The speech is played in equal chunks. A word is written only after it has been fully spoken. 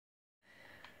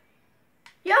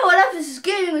up? This is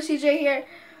Gaming with CJ here,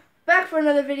 back for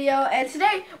another video, and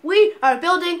today we are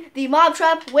building the mob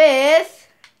trap with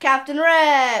Captain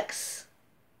Rex.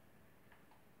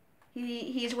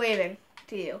 He's waving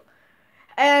to you.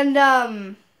 And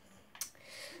well,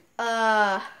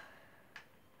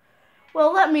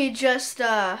 let me just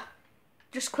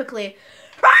quickly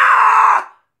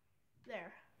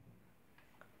there.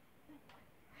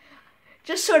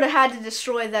 Just sort of had to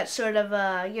destroy that sort of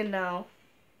you know,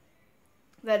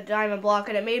 that diamond block,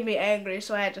 and it made me angry,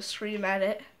 so I had to scream at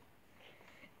it.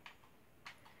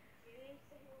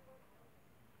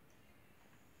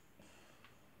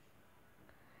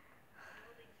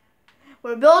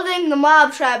 We're building the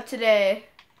mob trap today.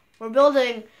 We're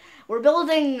building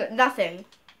nothing,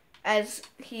 as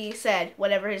he said,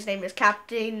 whatever his name is,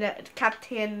 Captain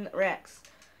Rex.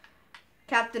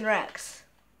 Captain Rex.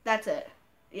 That's it.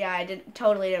 Yeah, I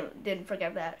didn't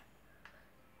forget that.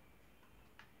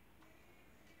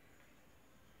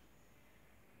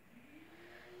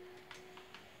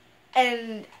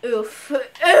 And oof.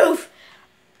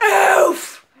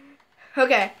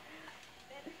 Okay.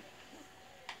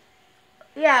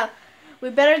 Yeah, we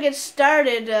better get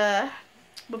started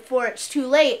before it's too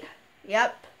late.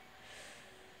 Yep.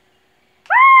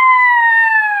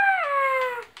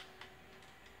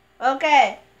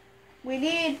 Okay. We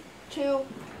need to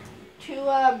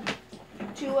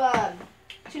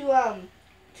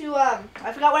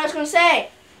I forgot what I was gonna say.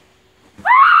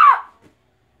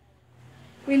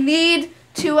 We need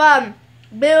to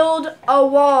build a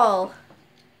wall.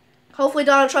 Hopefully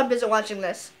Donald Trump isn't watching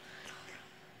this.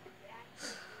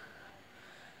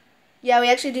 Yeah, we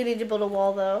actually do need to build a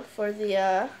wall though for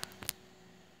the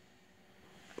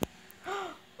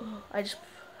I just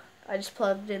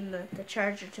plugged in the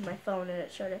charger to my phone and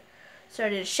it started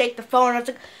to shake the phone. I was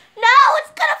like, no,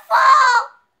 it's gonna fall!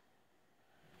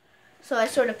 So I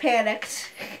sort of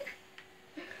panicked.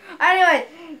 Anyway,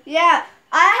 yeah,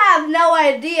 I have no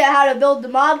idea how to build the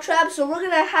mob trap, so we're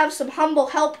gonna have some humble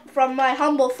help from my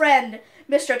humble friend,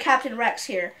 Mr. Captain Rex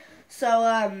here. So,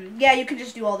 yeah, you can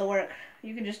just do all the work.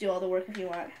 You can just do all the work if you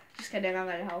want. Just kidding, I'm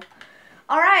gonna help.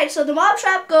 Alright, so the mob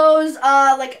trap goes,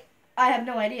 like, I have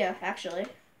no idea, actually.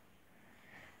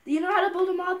 Do you know how to build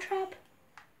a mob trap?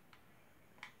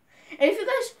 And if you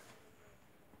guys...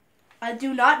 I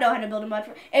do not know how to build a mob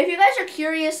trap. If you guys are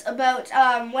curious about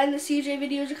when the CJ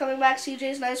videos are coming back,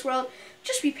 CJ's Nice World,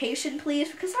 just be patient,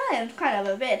 please, because I am kind of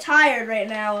a bit tired right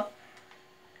now.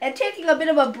 And taking a bit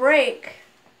of a break.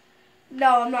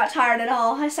 No, I'm not tired at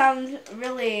all. I sound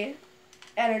really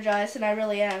energized, and I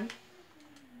really am.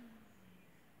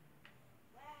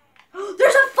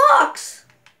 There's a fox!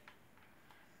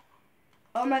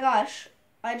 Oh my gosh.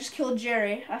 I just killed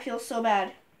Jerry. I feel so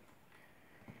bad.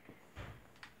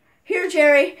 Here,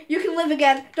 Jerry, you can live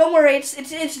again. Don't worry,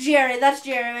 it's Jerry. That's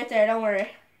Jerry right there. Don't worry.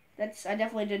 I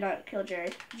definitely did not kill Jerry.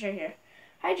 Jerry here.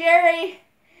 Hi, Jerry.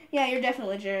 Yeah, you're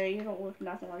definitely Jerry. You don't look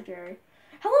nothing like Jerry.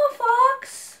 Hello,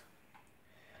 fox.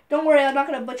 Don't worry, I'm not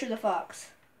gonna butcher the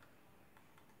fox.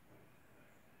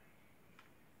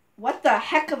 What the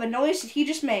heck of a noise did he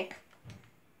just make?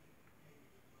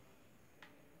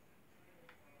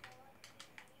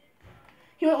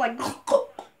 He went like.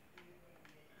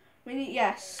 We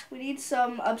need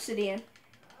some obsidian.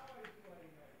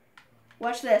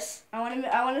 Watch this. I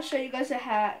want to show you guys a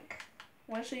hack.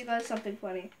 I want to show you guys something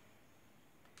funny.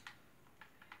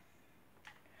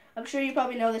 I'm sure you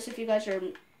probably know this if you guys are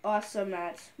awesome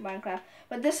at Minecraft.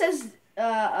 But this is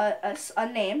a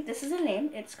name. This is a name.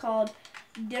 It's called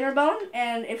dinner bone.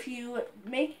 And if you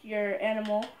make your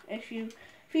animal, if you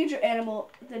feed your animal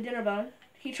the dinner bone,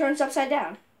 he turns upside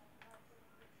down.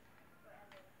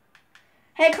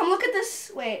 Hey, come look at this.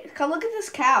 Wait, come look at this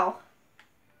cow.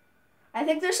 I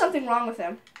think there's something wrong with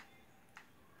him.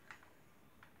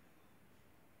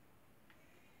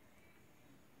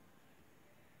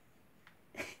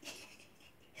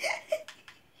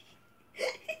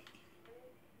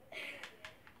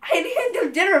 I need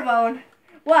a dinner bone.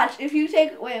 Watch, if you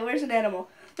take... Wait, where's an animal?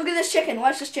 Look at this chicken.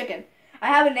 Watch this chicken. I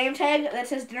have a name tag that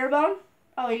says dinner bone.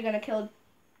 Oh, you're going to kill...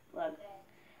 Look.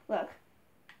 Look.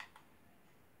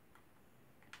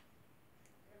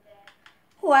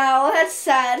 Wow, that's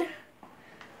sad.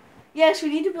 Yes, we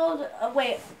need to build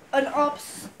an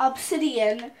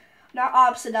obsidian, not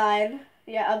obsidian.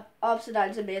 Yeah,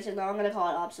 obsidian's amazing though. I'm gonna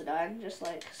call it obsidian, just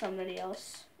like somebody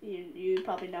else. You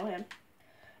probably know him,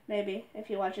 maybe if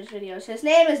you watch his videos. His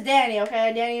name is Danny.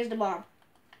 Okay, Danny is the bomb.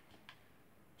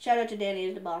 Shout out to Danny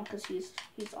is the bomb because he's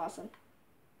awesome.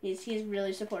 He's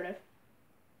really supportive.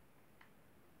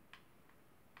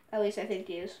 At least I think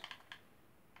he is.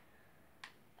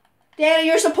 Danny,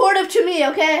 you're supportive to me,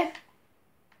 okay?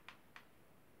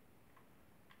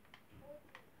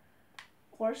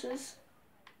 horses.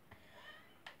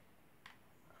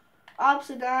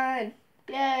 Obsidian.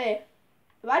 Yay.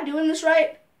 Am I doing this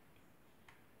right?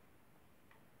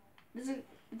 Does it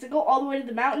go all the way to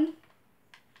the mountain?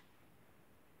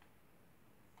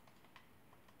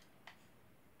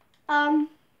 Well,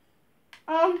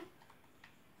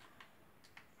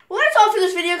 that's all for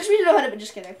this video because we didn't know how to.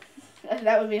 Just kidding.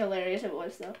 That would be hilarious if it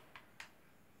was, though.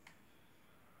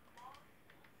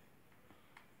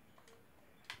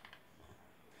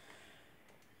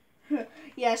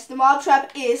 Yes, the mob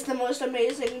trap is the most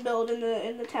amazing build in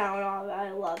the town.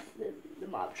 I love the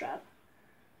mob trap.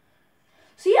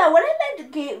 So yeah, what I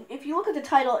meant, if you look at the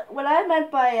title, what I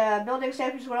meant by building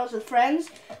stampys when I was with friends.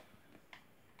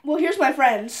 Well, here's my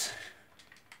friends.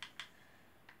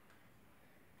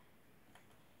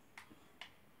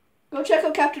 Go check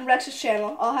out Captain Rex's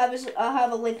channel. I'll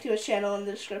have a link to his channel in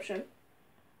the description.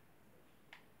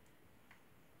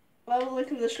 I'll have a link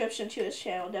in the description to his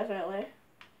channel, definitely.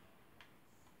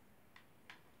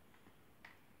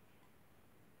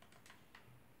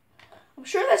 I'm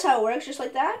sure that's how it works, just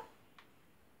like that.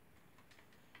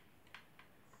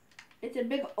 It's a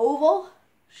big oval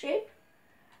shape.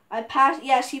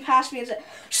 Yes, he passed me and said,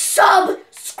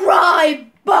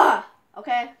 subscribe!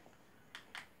 Okay?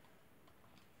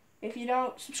 If you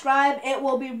don't subscribe, it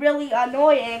will be really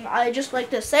annoying. I just like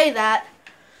to say that.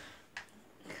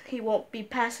 He won't be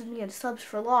passing me in subs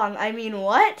for long. I mean,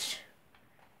 what?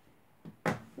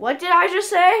 What did I just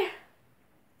say?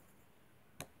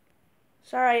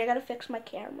 Sorry, I gotta fix my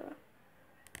camera.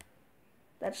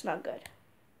 That's not good.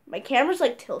 My camera's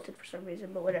like tilted for some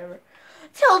reason, but whatever.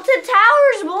 Tilted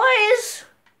towers, boys!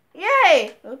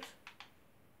 Yay! Oops.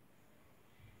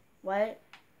 What?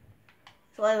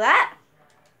 So like that?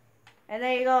 And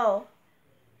there you go.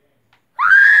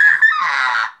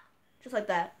 Just like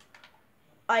that.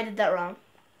 I did that wrong.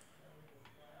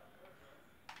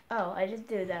 Oh, I did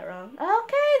do that wrong.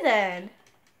 Okay, then.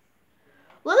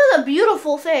 Look at the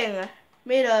beautiful thing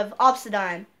made of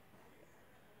obsidian.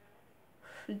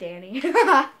 Danny. Look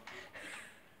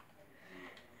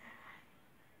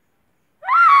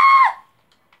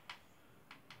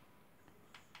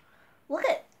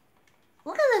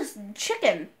at this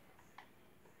chicken.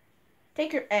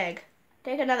 Take your egg.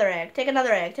 Take another egg. Take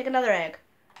another egg. Take another egg.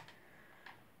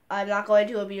 I'm not going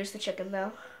to abuse the chicken,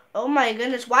 though. Oh my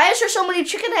goodness. Why is there so many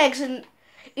chicken eggs in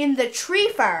the tree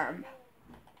farm?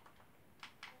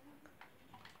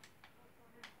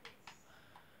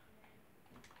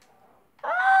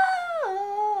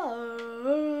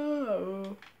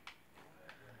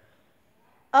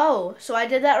 Oh, so I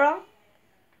did that wrong?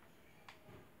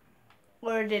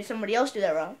 Or did somebody else do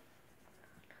that wrong?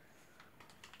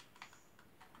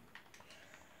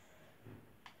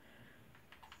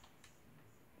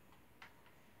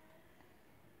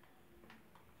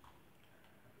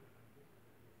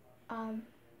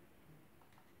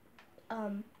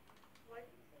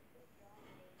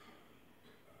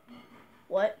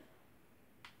 What?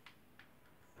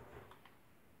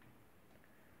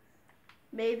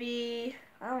 Maybe,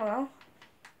 I don't know.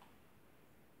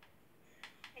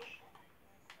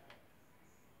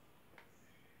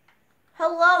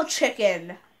 Hello,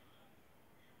 chicken.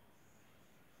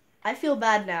 I feel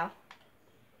bad now.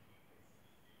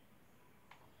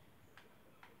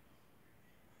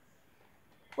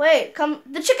 Wait, come.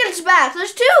 The chicken's back.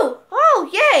 There's two. Oh,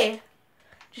 yay.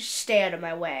 Just stay out of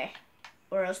my way,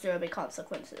 or else there will be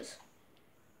consequences.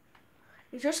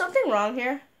 Is there something wrong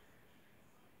here?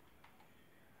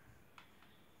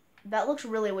 That looks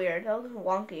really weird. That looks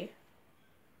wonky.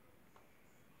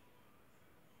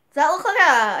 Does that look like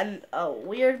a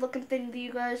weird looking thing to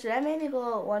you guys? Did I maybe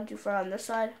go one too far on this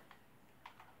side?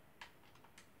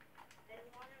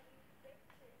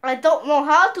 I don't know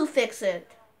how to fix it.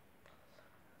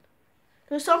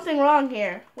 There's something wrong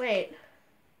here. Wait.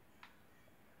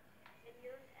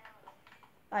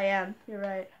 I am. You're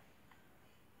right.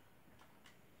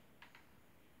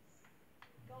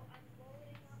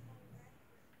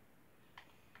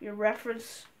 Your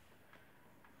reference.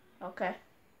 Okay.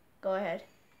 Go ahead.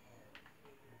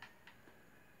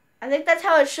 I think that's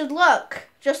how it should look.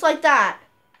 Just like that.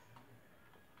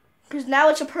 Because now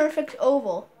it's a perfect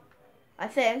oval. I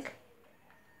think.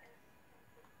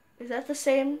 Is that the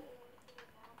same?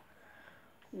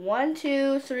 1,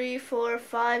 2, 3, 4,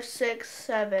 5, 6,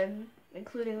 7.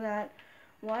 Including that.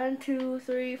 1, 2,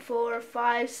 3, 4,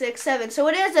 5, 6, 7. So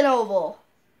it is an oval.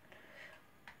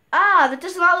 Ah, that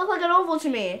does not look like an oval to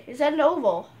me. Is that an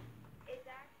oval? It's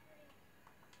actually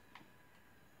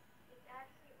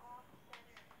off-centered.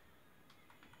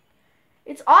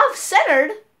 It's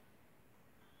off-centered?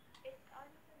 It's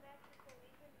unsymmetrical.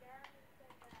 Even Darren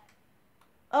said that.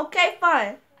 Okay,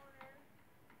 fine.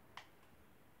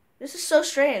 This is so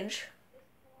strange.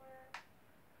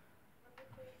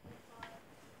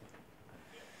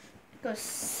 It goes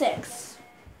 6.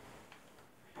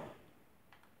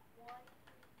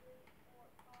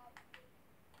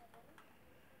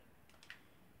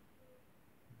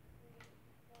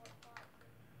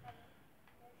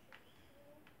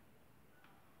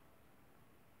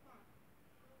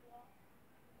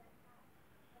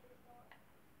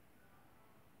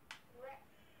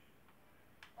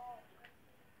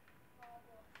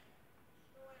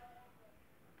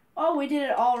 Oh, we did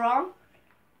it all wrong?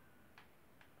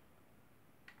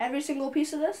 Every single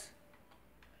piece of this?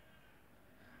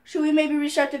 Should we maybe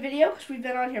restart the video? Because we've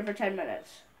been on here for 10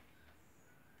 minutes.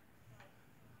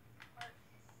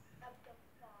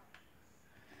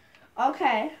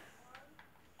 Okay.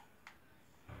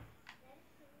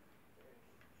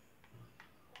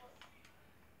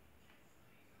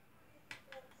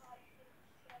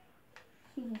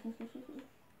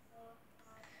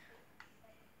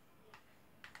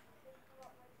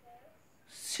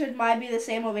 Should mine be the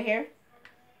same over here?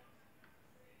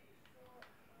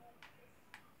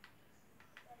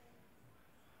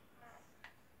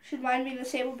 Should mine be the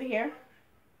same over here?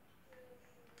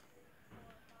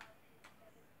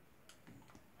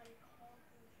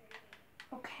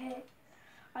 Okay.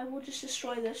 I will just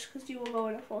destroy this because you will go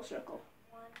in a full circle.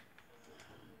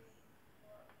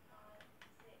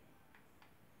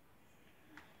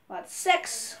 That's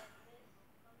 6.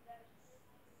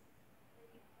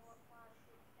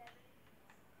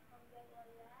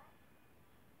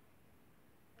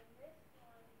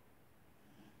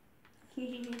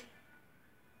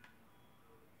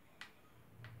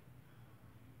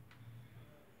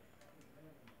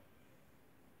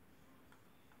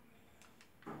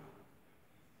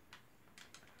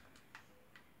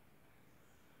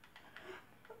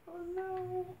 Oh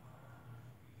no.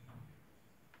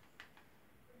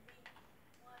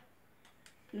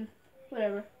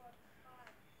 Whatever.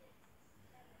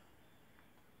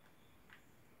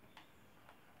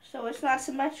 So it's not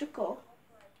symmetrical.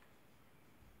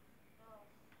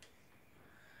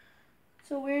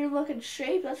 It's a weird looking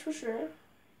shape, that's for sure.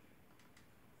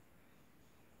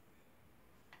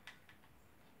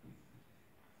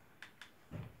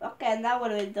 Okay, now what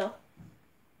do we do?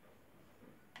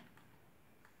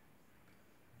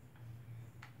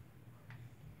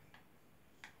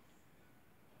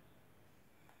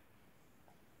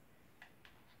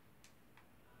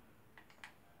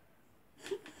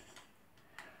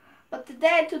 But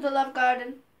today to the love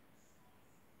garden.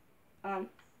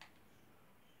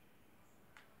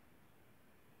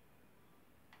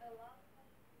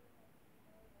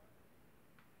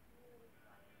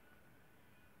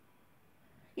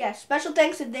 Yeah, special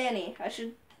thanks to Danny.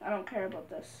 I don't care about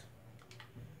this.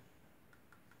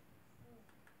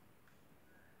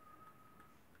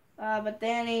 But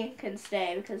Danny can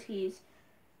stay because he's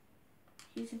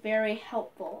very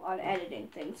helpful on editing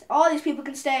things. All these people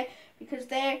can stay because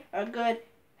they are good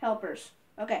helpers.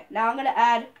 Okay, now I'm gonna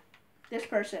add this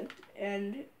person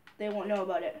and they won't know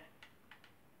about it.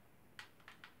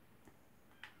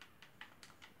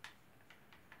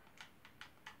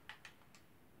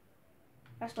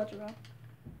 I spelled it wrong.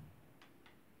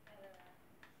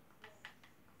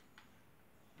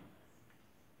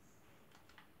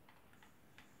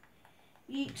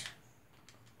 Yeet.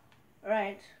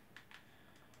 Alright.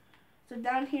 So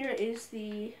down here is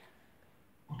the...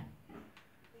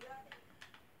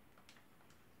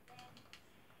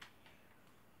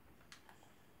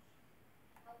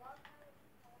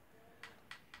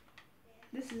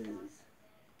 This is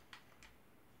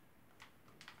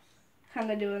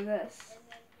kind of doing this.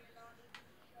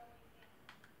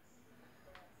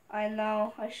 I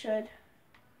know, I should.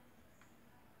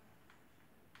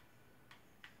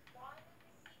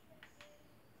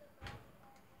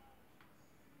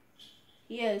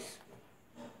 He is.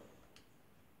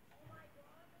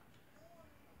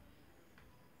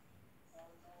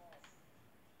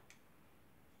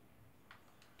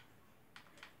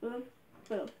 Boom,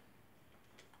 boom.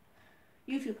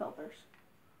 YouTube helpers.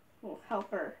 Oh,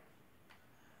 helper.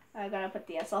 I gotta put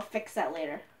the S. I'll fix that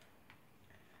later.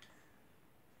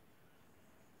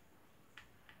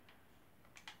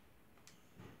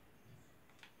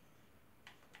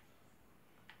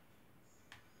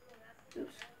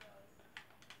 Oops.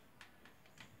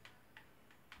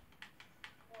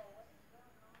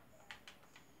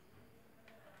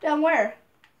 Down where?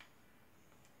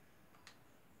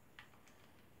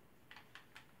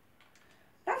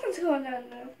 Nothing's going down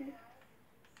here.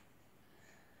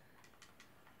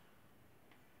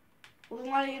 Well,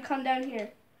 then why don't you come down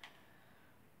here?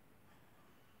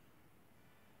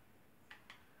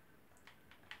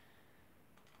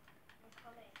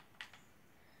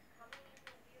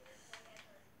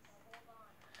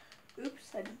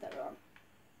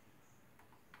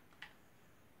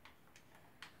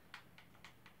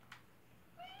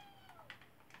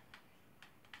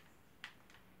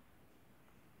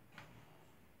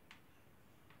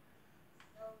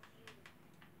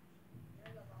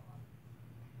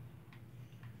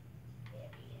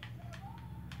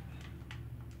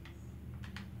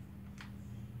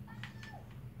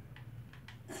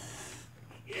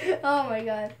 Oh my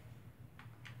god.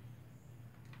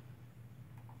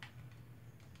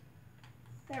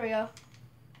 There we go.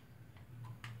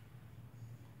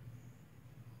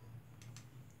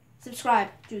 Subscribe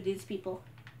to these people.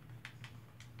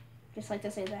 Just like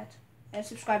to say that. And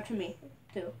subscribe to me,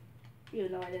 too.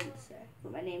 Even though I didn't say,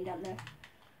 put my name down there.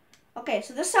 Okay,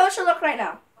 so this is how it should look right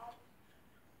now.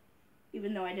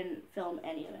 Even though I didn't film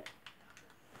any of it.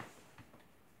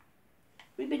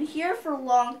 We've been here for a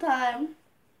long time.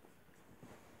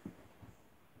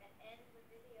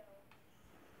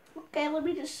 Okay, let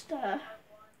me just,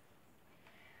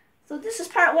 So this is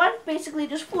part 1, basically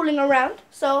just fooling around.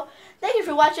 So, thank you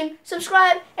for watching,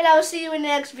 subscribe, and I will see you in the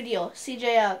next video.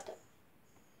 CJ out.